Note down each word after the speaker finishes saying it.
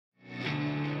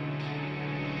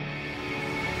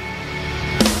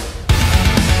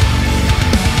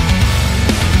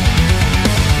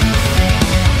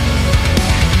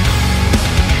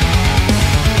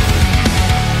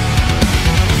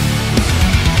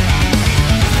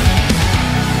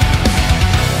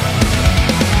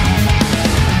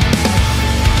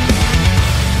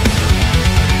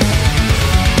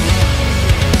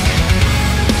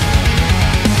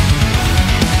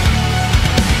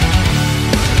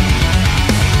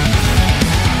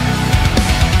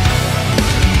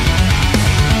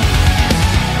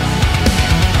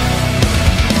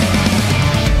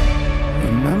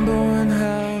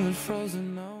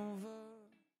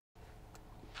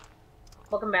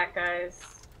Welcome back,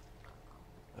 guys.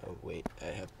 Oh wait, I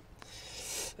have.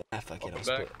 Fuck it,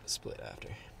 I'll split after.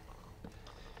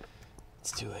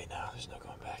 It's too late now. There's no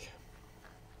going back.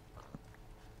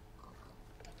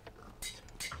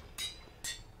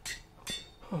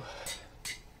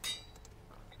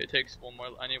 It takes one more.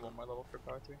 I need one more level for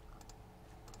power 3.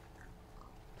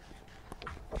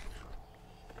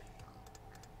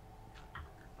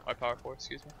 My power 4,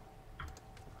 excuse me.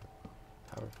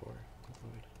 Power 4. Good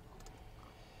lord.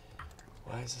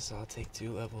 Why does this all take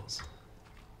 2 levels?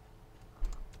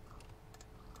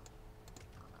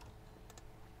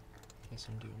 Guess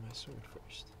I'm doing my sword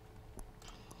first.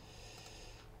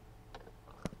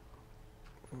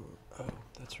 Ooh, oh,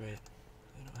 that's right.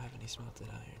 I don't have any smelted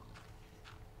iron.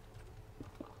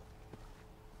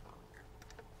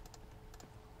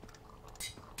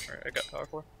 Alright, I got power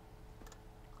 4.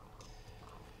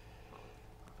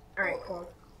 Alright, cool.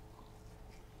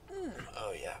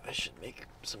 Oh yeah, I should make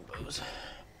some bows.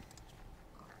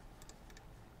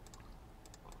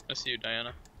 I see you,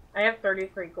 Diana. I have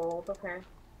 33 gold, okay.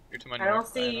 You're to my I north, don't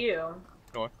see Diana. you.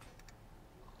 North.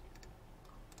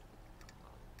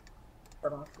 I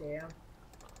don't see you.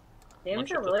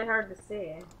 Names are really hard to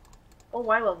see. Oh,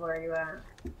 what level are you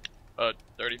at?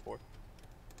 34.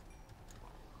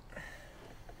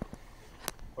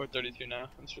 Or 32 now,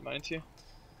 I'm just reminding you.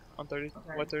 On 30,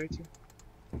 Okay. what 32?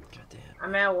 God damn.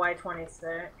 I'm at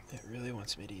Y26. It really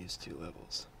wants me to use 2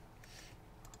 levels.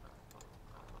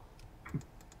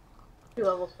 2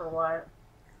 levels for what?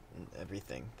 And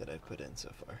everything that I've put in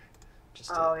so far.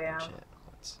 Just Oh, to yeah. enchant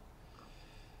once.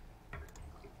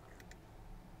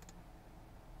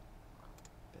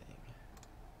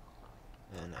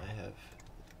 Bang. And I have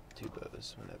 2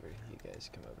 bows whenever you guys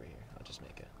come over here. I'll just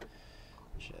make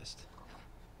a chest.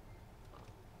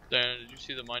 Diana, did you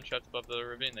see the mine shaft above the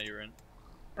ravine that you were in?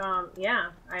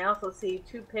 Yeah. I also see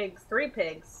 2 pigs, 3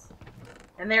 pigs.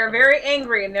 And they're very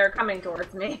angry and they're coming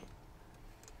towards me.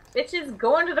 Bitches,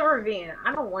 go into the ravine.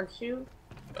 I don't want you.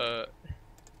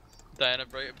 Diana,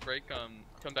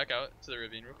 come back out to the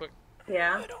ravine real quick.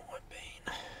 Yeah. I don't want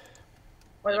pain.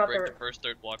 What And about break the... the first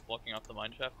third block blocking off the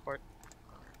mine shaft part.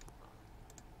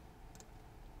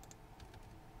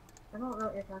 I don't know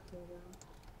what you're talking about.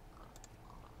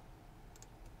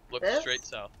 Look This? straight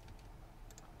south.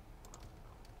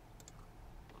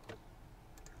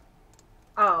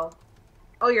 Oh.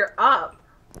 Oh, you're up.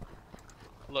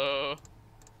 Hello.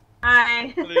 Hi.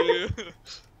 Hello.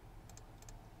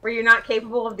 Were you not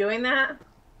capable of doing that?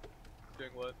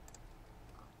 Doing what?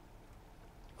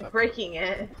 Breaking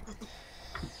it.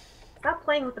 Stop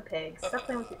playing with the pigs. Stop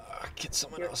playing with the... Can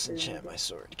someone else enchant my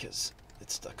sword? Because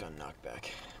it's stuck on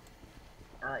knockback.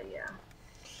 Yeah.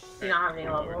 Do you not have any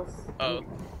levels? Oh.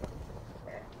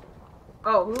 Okay.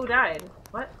 Oh, who died?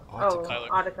 What? Oh, Tyler.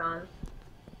 Otacon.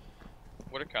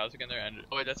 What are cows again there? And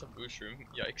oh wait, that's a bush room.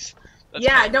 Yikes. That's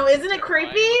Yeah, kind of no, isn't it terrifying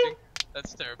creepy? looking.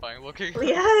 That's terrifying looking.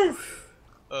 Yes!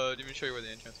 Do you want me to show you where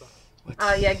the entrance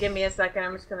was? Yeah, give me a second.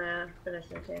 I'm just gonna finish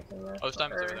enchanting this. Oh, this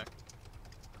diamond's over there.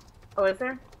 Oh, is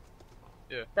there?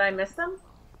 Yeah. Did I miss them?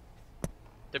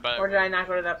 Or did I not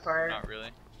go to that part? Not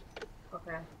really.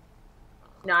 Okay.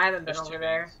 No, I haven't been There's over 2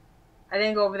 there. veins. I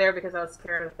didn't go over there because I was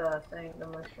scared of the thing, the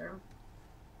mushroom.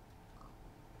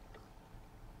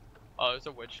 Oh, there's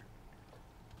a witch.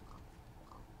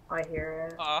 I hear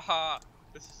it. Aha!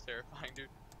 This is terrifying, dude.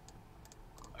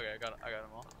 Okay, I got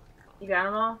them all. You got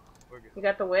them all? We're good. You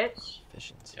got the witch?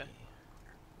 Efficiency. Yeah.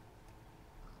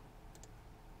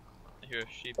 I hear a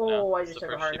sheep Oh, now. I It's just the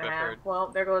took a first heart sheep and a I've half. heard. Well,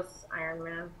 there goes Iron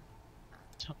Man.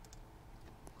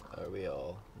 Are we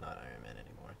all not Iron Man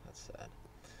anymore? That's sad.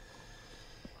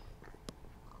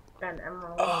 Got an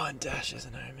emerald. Oh, and Dash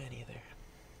isn't Iron Man either.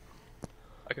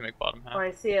 I can make bottom half. Oh,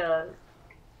 I see a...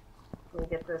 Let me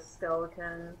get this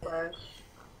skeleton flesh.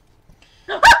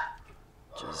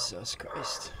 Jesus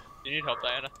Christ. You need help,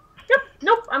 Diana?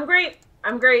 Nope, I'm great.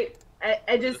 I'm great.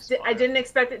 I just... This I didn't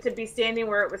expect it to be standing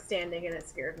where it was standing and it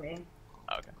scared me.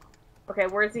 Oh, okay. Okay,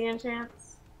 where's the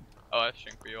enchants? Oh, I have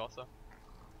shrink for you also.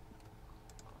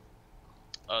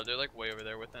 They're like way over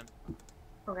there with him.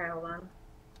 Okay, hold on.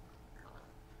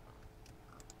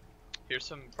 Here's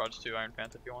some Proj 2 iron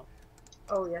pants if you want.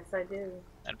 Oh, yes, I do.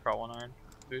 And Pro 1 iron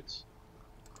boots.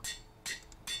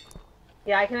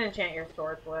 Yeah, I can enchant your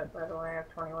sword flip, by the way. I have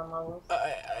 21 levels.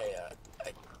 I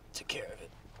took care of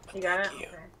it. But You got it? thank you.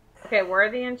 Okay. Okay, where are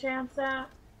the enchants at?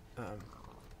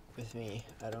 With me,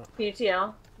 I don't...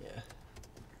 PTL? Yeah.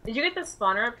 Did you get the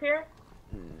spawner up here?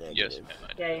 Negative. Yes, man,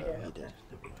 I did. Yeah, you Oh, did. he Okay. did.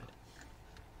 Never mind.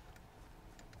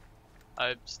 I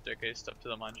have staircased up to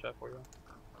the mine shaft for you.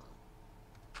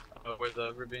 I don't know where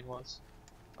the ravine was.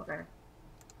 Okay.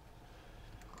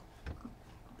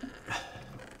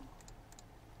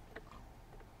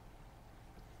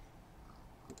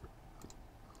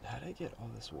 I get all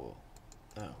this wool?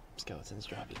 Oh, skeletons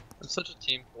dropping. I'm such a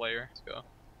team player. Let's go.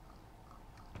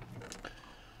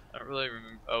 I don't really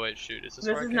remember. Oh wait, shoot. Is this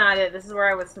This where I is came not from? it. This is where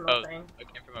I was Oh, smoking. I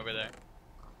came from over there.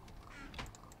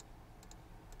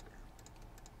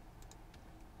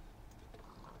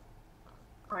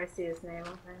 Oh, I see his name.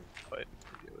 Okay. Wait,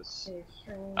 maybe it was. Save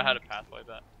stream. I had a pathway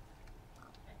bet.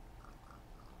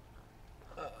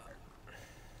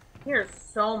 Here's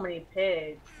so many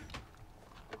pigs.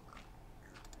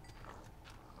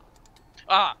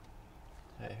 Ah!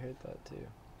 I heard that too.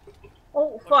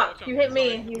 Oh out, fuck! watch out, You hit me.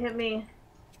 sorry. You hit me.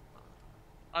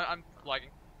 I'm lagging.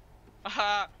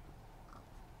 Aha!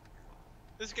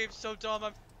 This game's so dumb.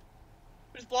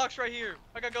 There's blocks right here.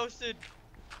 I got ghosted.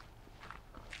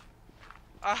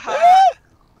 Aha!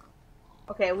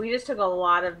 Okay, we just took a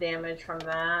lot of damage from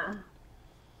that.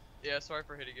 Yeah, sorry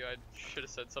for hitting you. I should have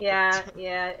said something. Yeah,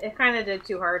 yeah. It kind of did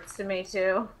 2 hearts to me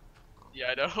too.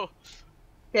 Yeah, I know.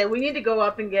 Okay, we need to go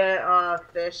up and get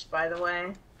fish. By the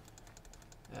way.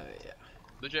 Yeah.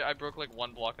 Legit, I broke like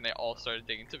 1 block and they all started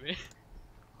digging to me.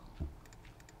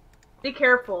 Be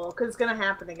careful, cause it's gonna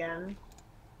happen again.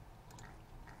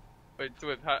 Wait,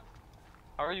 how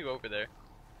are you over there?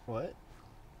 What?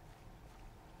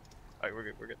 Alright, we're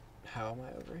good, we're good. How am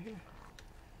I over here?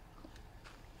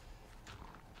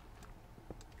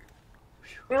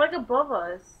 They're like above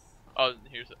us. Oh,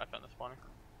 I found the spawner.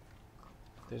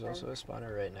 There's also a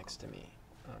spawner right next to me.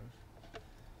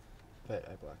 But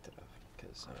I blocked it off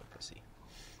because I'm a pussy.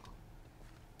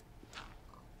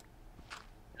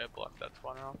 Yeah, block that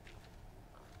spawner off.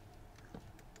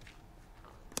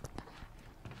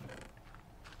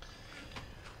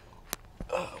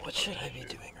 Oh, what should I be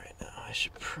doing right now? I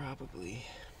should probably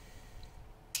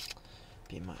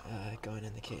be going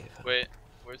in the cave. Wait,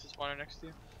 where's the spawner next to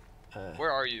you? Uh,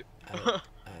 Where are you? I'm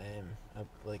up,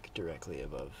 like directly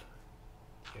above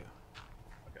you.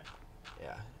 Okay.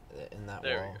 Yeah, in that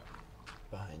There wall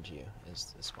behind you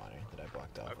is the spawner that I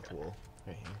blocked off with Okay. wool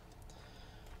right here.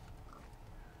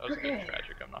 That was a Okay. bit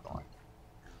tragic, I'm not gonna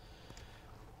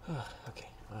lie. Okay,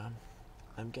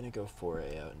 I'm gonna go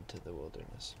foray out into the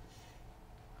wilderness.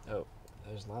 Oh,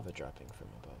 there's lava dropping from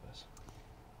above us.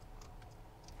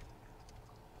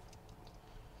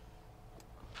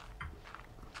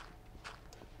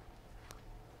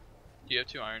 Do you have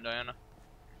 2 iron, Diana?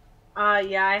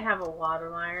 Yeah, I have a lot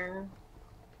of iron.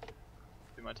 Do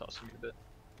you mind tossing me a bit?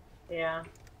 Yeah.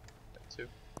 Got 2.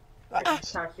 I Ah,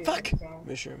 just tossed you fuck! some sand.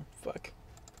 Mushroom, fuck.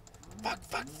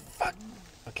 Fuck.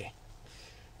 Okay,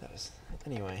 that was,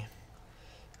 anyway,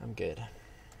 I'm good.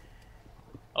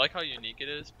 I like how unique it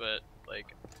is, but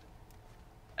like,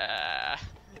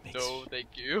 It makes, no,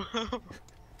 thank you.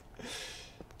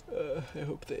 I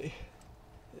hope they,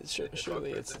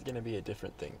 surely it's gonna be a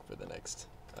different thing for the next,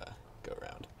 go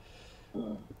round.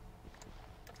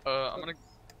 I'm gonna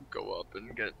go up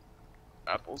and get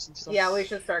apples and stuff. Yeah, we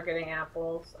should start getting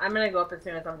apples. I'm gonna go up as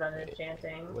soon as I'm done Wait.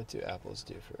 enchanting. What do apples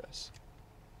do for us?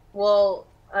 Well,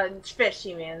 fish,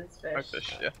 he means Or fish.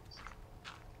 fish, yeah.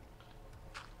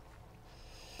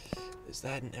 Is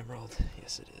that an emerald?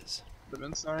 Yes, it is. The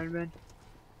Vince Iron Man.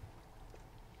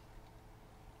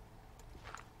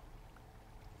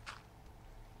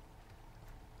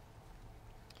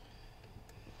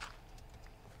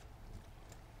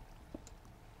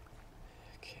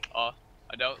 Okay.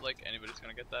 I doubt like anybody's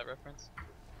gonna get that reference.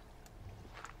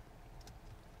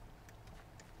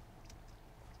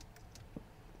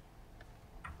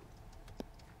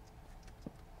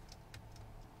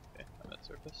 Okay, I'm at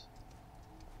surface.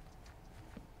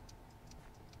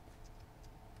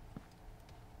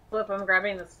 Flip, I'm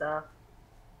grabbing the stuff.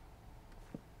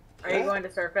 Are you going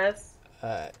to surface?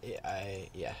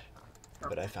 Yeah.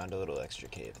 But I found a little extra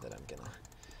cave that I'm gonna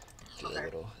do Okay. a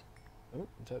little. Oh,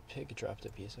 that pig dropped a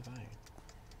piece of iron.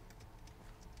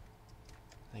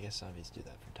 I guess zombies do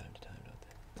that from time to time, don't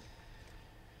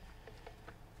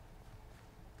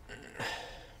they?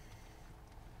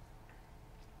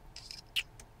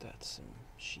 That's some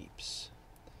sheeps.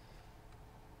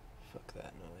 Fuck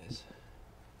that noise.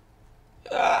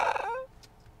 Ah!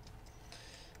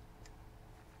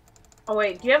 Oh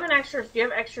wait, do you have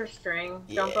extra string,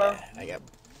 Jumbo? Yeah, I got.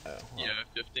 Oh, well, Yeah,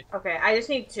 50. Okay, I just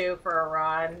need 2 for a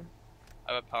rod.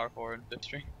 I have a power forward 5th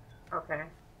string. Okay.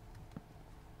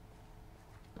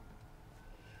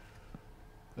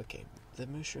 Okay, the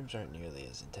mushrooms aren't nearly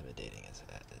as intimidating as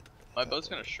I My thought bow's they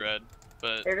gonna were. shred,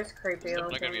 but They're just creepy there's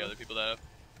definitely gonna be looking. other people that have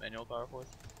manual power forwards.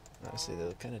 Honestly, they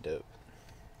look kind of dope.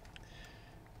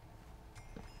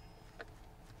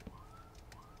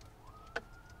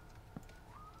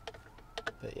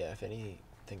 But yeah, if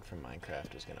anything from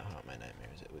Minecraft was gonna haunt my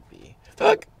nightmares, it would be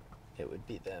fuck. It would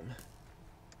be them.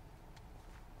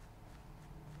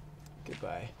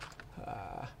 Goodbye.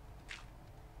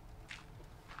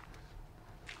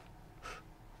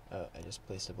 Oh, I just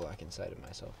placed a block inside of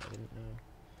myself. I didn't know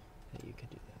that you could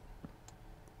do that.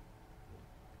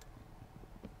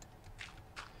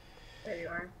 There you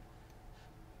are.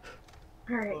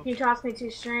 Alright, can you toss me 2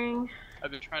 string?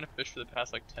 I've been trying to fish for the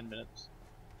past like 10 minutes.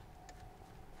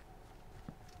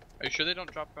 Are you sure they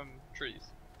don't drop from trees?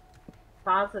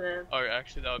 Positive. Oh,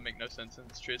 actually that would make no sense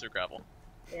since trees are gravel.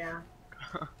 Yeah.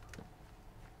 I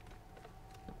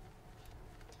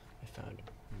found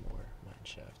more mine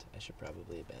shaft. I should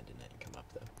probably abandon it and come up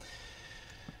though.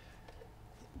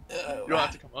 You don't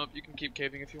have to come up, you can keep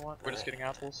caving if you want. We're just getting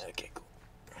apples. Okay, cool.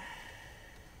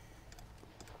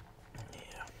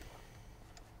 Yeah.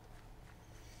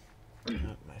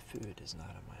 Oh, my food is not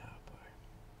on my hotbar.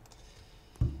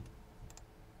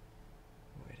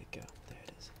 Where'd it go? There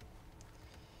it is.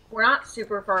 We're not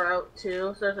super far out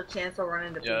too, so there's a chance we'll run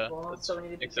into Yeah, people, that's so we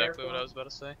need to be exactly careful. what I was about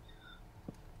to say.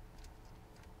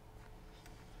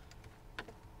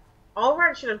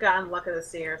 Allred should have gotten Luck of the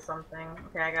Sea or something.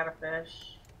 Okay, I got a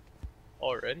fish.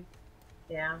 Already?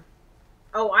 Yeah.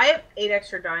 Oh, I have 8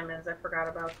 extra diamonds. I forgot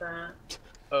about that.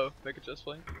 Oh, make a chest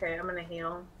plate. Okay, I'm gonna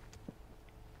heal.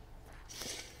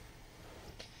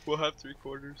 We'll have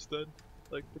 3/4 then,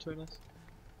 like between us.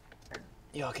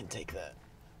 Y'all can take that.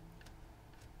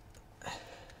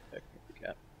 Heck, we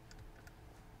can.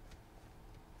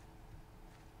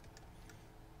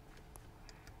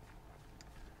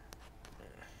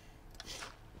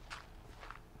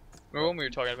 Remember when we were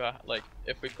talking about like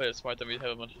if we played it smart then we'd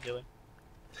have a bunch of healing?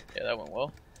 Yeah, that went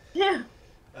well. Yeah.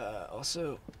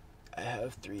 Also, I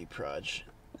have 3 proj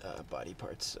body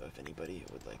parts, so if anybody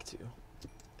would like to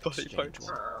Body exchange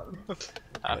parts. one.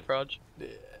 Half proj. Yeah.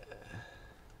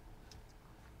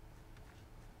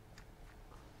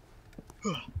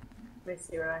 Let me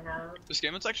see what I have. This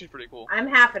game is actually pretty cool. I'm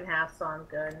half and half, so I'm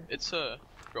good. It's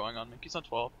growing on me. He's on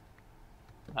 12.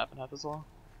 Half and half as well.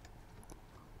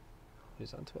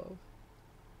 Who's on 12?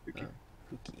 Okay.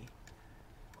 Hookie.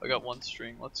 I got 1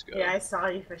 string. Let's go. Yeah, I saw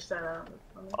you fish that out.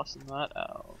 Tossing that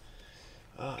out.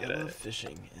 Oh, I Get love it.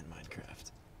 fishing in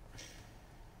Minecraft.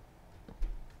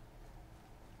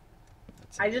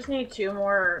 That's I it. just need 2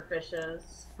 more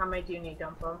fishes. How many do you need,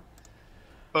 Dumpo?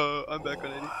 I'm back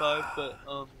on 85, but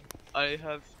I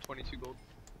have 22 gold.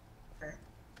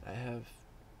 I have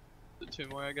The 2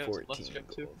 more I got. 14 Let's get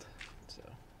 2. gold, so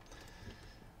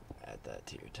add that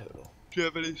to your total. Do you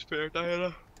have any spare,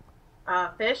 Diana?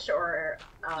 Fish or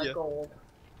Yeah. gold?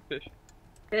 Fish.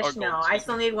 Fish, Or gold, no. I excuse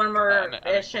still me. need 1 more I meant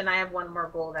fish, gold. and I have 1 more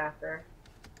gold after.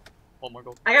 1 more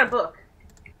gold. I got a book.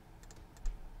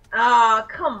 Oh,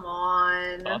 come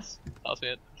on. Toss. Toss me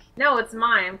it. No, it's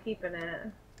mine. I'm keeping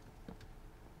it.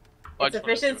 Oh, I It's just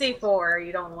wanted to see what efficiency it was. 4.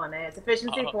 You don't want it. It's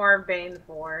efficiency 4 and Bane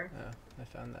 4. Oh, I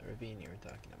found that ravine you were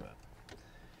talking about.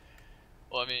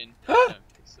 Well, I mean, Ah!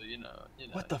 so you know.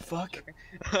 What the fuck? joking.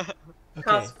 Okay.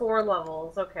 Costs 4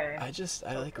 levels. Okay.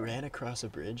 I like ran across a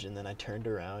bridge and then I turned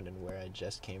around and where I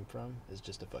just came from is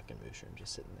just a fucking mushroom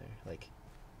just sitting there. Like,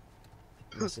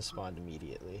 it must have spawned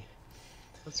immediately.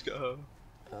 Let's go.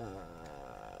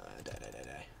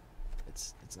 Die.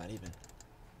 It's not even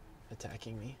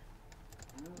attacking me.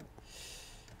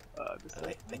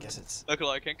 I guess it's Look,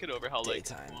 I can't get over how like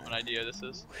daytime. cool of an idea this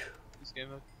is. This game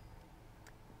mode.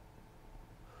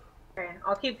 Okay,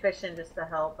 I'll keep fishing just to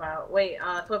help out. Wait,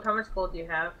 Flip, how much gold do you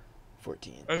have?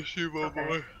 14. I see one Okay.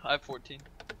 more. I have 14.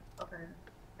 Okay.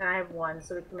 And I have 1,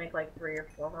 so we can make like 3 or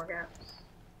 4 more gaps.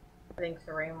 I think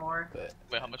 3 more. But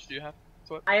Wait, how much do you have?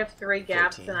 What? I have 3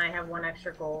 gaps 14. and I have 1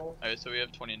 extra gold. Alright, so we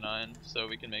have 29, so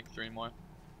we can make 3 more.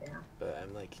 Yeah.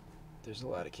 I'm like, there's a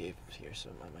lot of caves here, so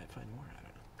I might find more. I don't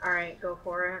know. Alright, go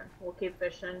for it. We'll keep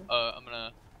fishing. I'm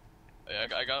gonna.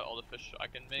 I got all the fish I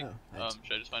can make. Oh,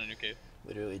 Should I just find a new cave?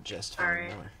 Literally just found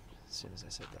Alright. more as soon as I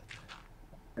said that.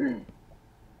 Do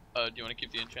you want to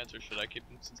keep the enchants or should I keep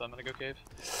them since I'm gonna go cave?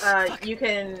 You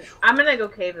can. I'm gonna go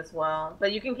cave as well,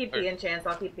 but you can keep the Alright. enchants.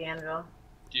 I'll keep the anvil.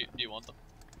 Do you want them?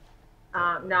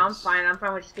 No, I'm fine. I'm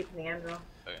fine with just keeping the anvil.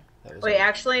 That was Wait, all-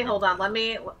 actually, hold on. Let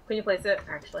me. Can you place it?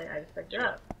 Actually, I just picked it Yeah.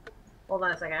 up. Hold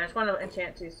on a second. I just want to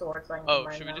enchant 2 swords so I can Oh,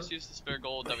 combine should we them. just use the spare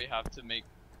gold that we have to make?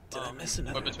 Did I miss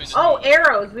another or between the episode? Oh, two?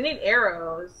 arrows! We need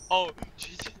arrows. Oh,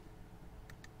 jeez.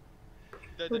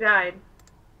 Who died?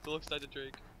 Phillips died to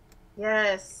Drake.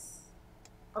 Yes.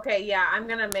 Okay, yeah, I'm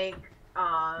gonna make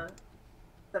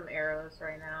some arrows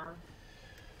right now.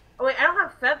 Oh wait, I don't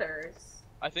have feathers.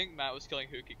 I think Matt was killing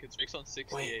Hookie because Drake's on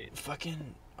 68. Wait,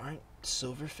 fucking aren't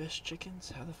silverfish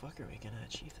chickens? How the fuck are we gonna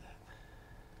achieve that?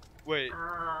 Wait,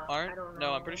 I aren't? don't know.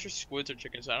 No, I'm pretty sure squids are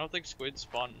chickens. I don't think squids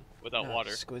spawn without No, water.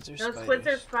 Squids are No, spiders. squids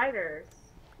are spiders.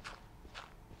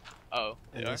 Oh,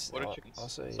 they And are? this- What are chickens?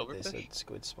 Also, they Silverfish? said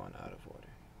squids spawn out of water.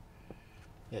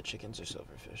 Yeah, chickens are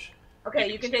silverfish. Okay,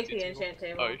 You you can can take see the table. enchant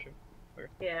table. Oh, you sure?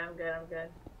 Yeah, I'm good. I'm good.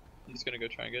 I'm just gonna go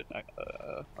try and get.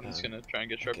 I'm just gonna try and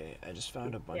get sharp. Okay, I just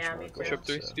found a bunch Yeah, more me too. gold. Sharp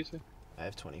 3, So excuse me. I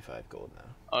have 25 gold now.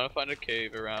 I'm gonna find a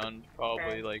cave around probably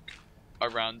Okay. like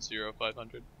around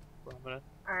 0500. Where I'm gonna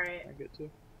All right. try and get to.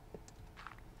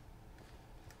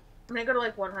 I'm gonna go to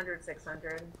like 100,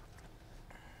 600.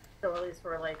 So at least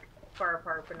we're like far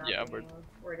apart, but not Yeah, being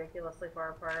ridiculously far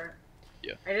apart.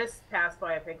 Yeah. I just passed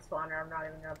by a pig spawner. I'm not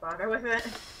even gonna bother with it.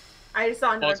 I just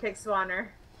saw another it's- pig spawner.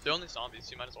 They're only zombies.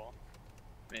 You might as well.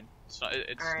 I mean, it's not.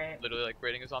 It's Alright. literally like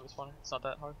raiding a zombie spawner. It's not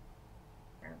that hard.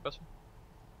 Yeah. Trust me.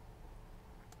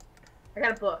 I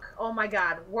got a book. Oh my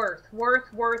god. Worth. What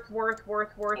was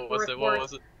it? What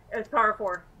was it? It's power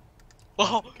 4.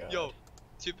 Oh, God. yo,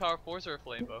 2 power 4s or a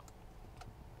flame bow?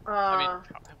 Uh, I mean,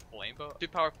 flame bow. 2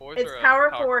 power 4s it's or a power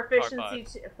power 4, five?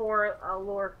 efficiency 4,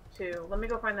 lure 2. Let me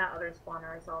go find that other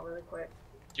spawner I saw really quick.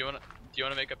 Do you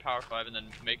wanna make a power 5 and then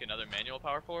make another manual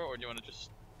power 4, or do you wanna just?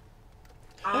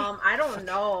 I don't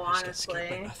know, I just got scared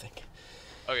by honestly. nothing.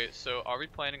 Okay, so are we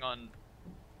planning on?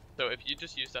 So if you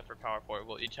just use that for power 4,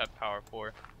 we'll each have power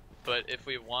 4. But if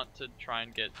we want to try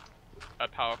and get a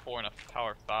power 4 and a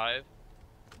power 5,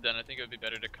 then I think it would be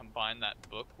better to combine that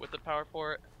book with the power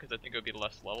 4, because I think it would be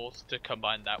less levels to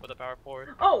combine that with a power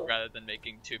 4, Oh! rather than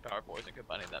making 2 power 4s and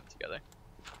combining them together.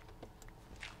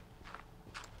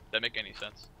 That make any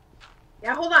sense?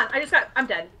 Yeah, hold on. I'm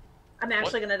dead. I'm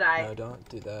actually gonna die. No, don't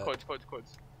do that. Quotes.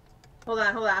 Hold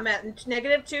on. I'm at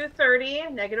negative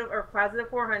 230, negative or positive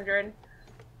 400.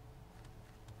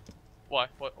 Why?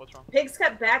 What's wrong? Pigs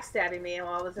kept backstabbing me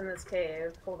while I was in this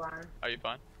cave. Hold on. Are you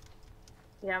fine?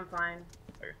 Yeah, I'm fine.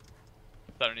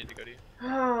 I don't need to go to you.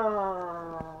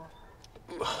 Oh,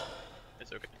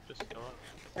 It's okay. Just go on.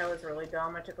 that was really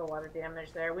dumb. I took a lot of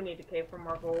damage there. We need to cave for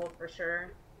more gold for sure.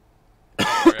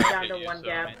 Sorry, I Down hit to you, 1 so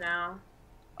gap now.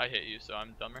 I hit you, so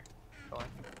I'm dumber. Go on.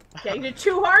 Yeah, you did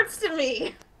 2 hearts to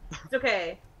me. It's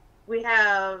okay. We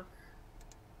have.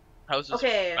 I was just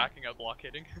Okay. backing up block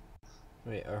hitting.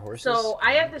 Wait, our horses? So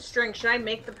I have the string. Should I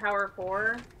make the power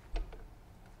 4?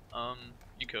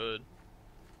 You could.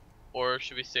 Or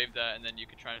should we save that and then you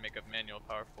could try and make a manual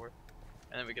power 4?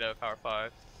 And then we could have a power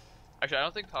 5. Actually, I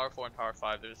don't think power 4 and power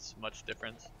 5 there's much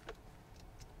difference.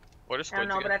 What are I squids don't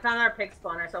know, again? but I found our pig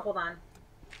spawner. So hold on.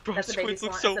 Bro, That's a baby squids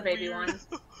look one- so that's a baby weird. one.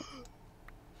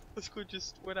 The squid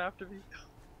just went after me.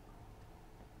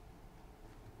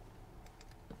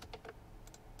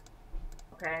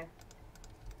 Okay.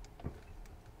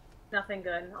 Nothing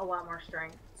good. A lot more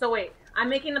strength. So wait, I'm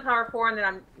making the power 4 and then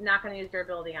I'm not going to use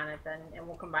durability on it then, and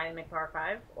we'll combine and make power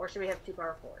 5? Or should we have 2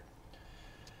 power 4s?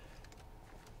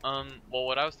 Well,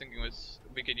 what I was thinking was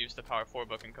we could use the power 4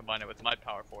 book and combine it with my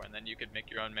power 4, and then you could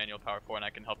make your own manual power 4, and I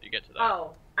can help you get to that.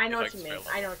 Oh, I know If what I you mean.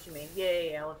 spare I know what you mean.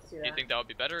 Yeah, let's do that. Do you think that would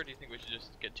be better, or do you think we should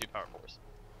just get 2 power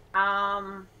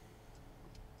 4s?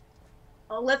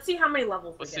 Well, let's see how many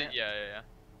levels Let's we see. get. Yeah.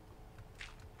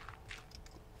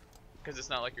 Because it's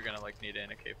not like you're gonna like need it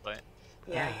in a cave fight.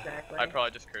 Yeah, exactly. I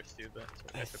probably just cursed you, but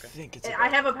I it's okay. think it's. I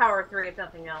have a power 3 if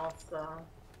nothing else, so.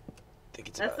 I think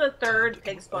it's That's about the time 3rd to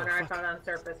pig go- oh, spawner I fuck. found on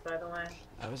surface, by the way.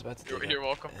 I was about to do You're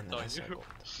welcome for and then I telling saw you. gold.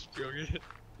 You'll get it.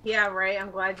 Yeah, right.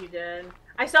 I'm glad you did.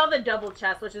 I saw the double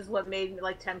chest, which is what made me,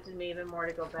 like, tempted me even more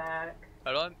to go back.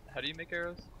 How do you make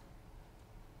arrows?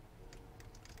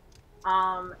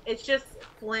 It's just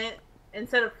flint.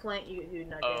 Instead of flint, you do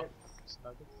nuggets. Just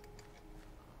nuggets.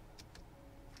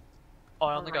 Oh,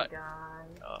 I Oh only my got.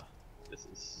 god. This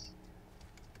is.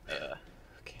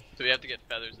 Okay, So we have to get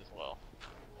feathers as well.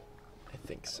 I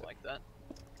think I so. like that.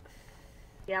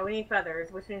 Yeah, we need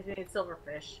feathers, which means we need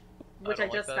silverfish, which I don't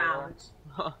like just that at all.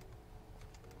 found.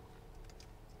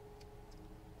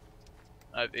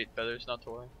 I have 8 feathers, not to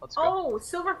worry. Let's go. Oh,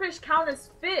 silverfish count as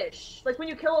fish. Like when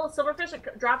you kill a silverfish,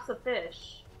 it drops a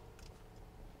fish.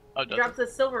 Oh, It does drops it?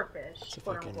 a silverfish. It's a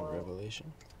quote fucking unquote.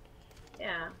 revelation.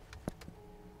 Yeah.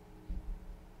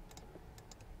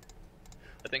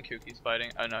 I think Hookie's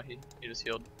fighting. Oh no, he just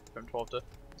healed from 12 to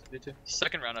 2.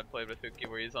 Second round I played with Hookie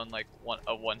where he's on like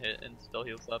one hit and still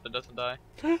heals up and doesn't die.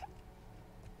 I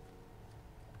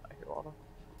hear water.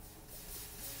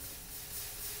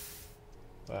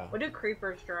 Wow, What do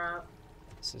creepers drop?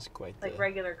 this is quite Like the.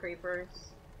 regular creepers.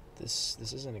 This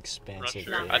is an I'm not expansive.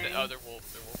 sure. Nothing. game. Oh, they're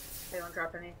wolves. They're wolves. They don't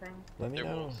drop anything. Let me They're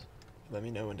know. wolves. Let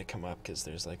me know when to come up, because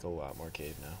there's like a lot more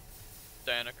cave now.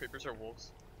 Diana, creepers are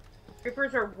wolves.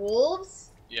 Creepers are wolves?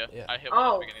 Yeah, Yeah. I hit one at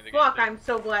the Oh, beginning of the fuck, game. I'm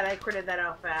so glad I critted that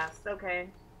out fast. Okay.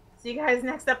 See you guys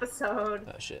next episode.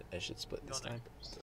 Oh shit, I should split this Go time. next.